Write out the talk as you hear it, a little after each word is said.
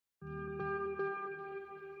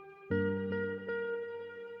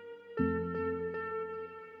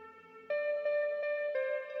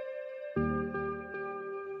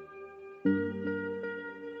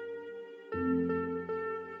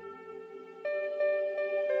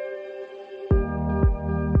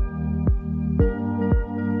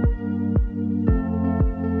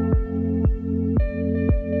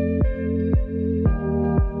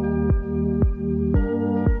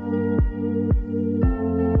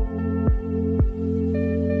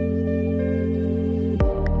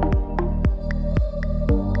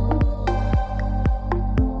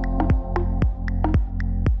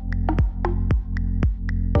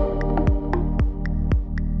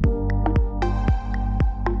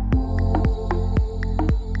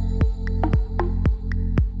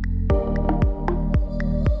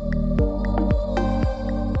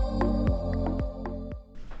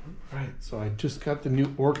just got the new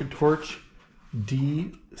OrcaTorch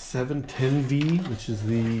D710V, which is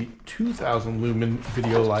the 2000 lumen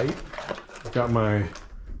video light. I've got my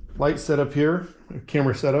light set up here, a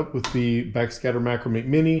camera setup with the backscatter macrame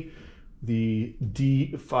mini, the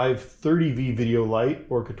D530V video light,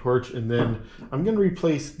 OrcaTorch, and then I'm going to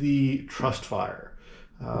replace the Trustfire.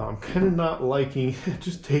 I'm kind of not liking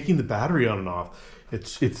just taking the battery on and off.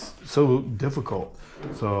 It's so difficult.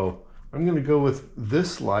 So I'm going to go with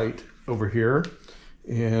this light over here,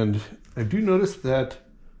 and I do notice that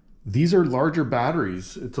these are larger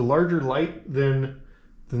batteries. It's a larger light than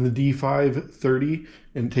the D530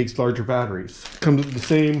 and takes larger batteries. Comes with the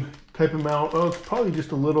same type of mount. Oh, it's probably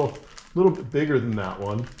just a little bit bigger than that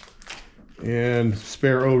one. And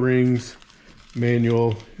spare O-rings,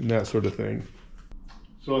 manual, and that sort of thing.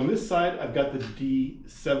 So on this side, I've got the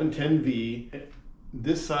D710V.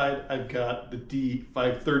 This side, I've got the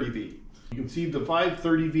D530V. You can see the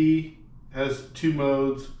 530V has two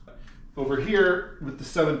modes. Over here with the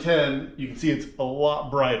 710, you can see it's a lot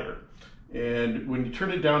brighter. And when you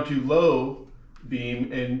turn it down to low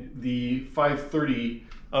beam and the 530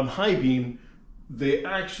 on high beam, they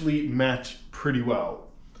actually match pretty well.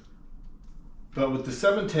 But with the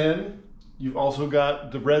 710, you've also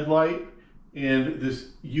got the red light and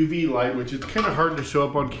this UV light, which is kind of hard to show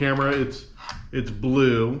up on camera. It's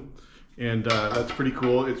blue, and that's pretty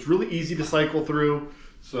cool. It's really easy to cycle through.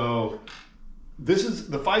 So this is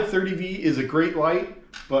the 530V is a great light,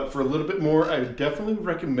 but for a little bit more, I would definitely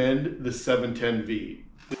recommend the 710V.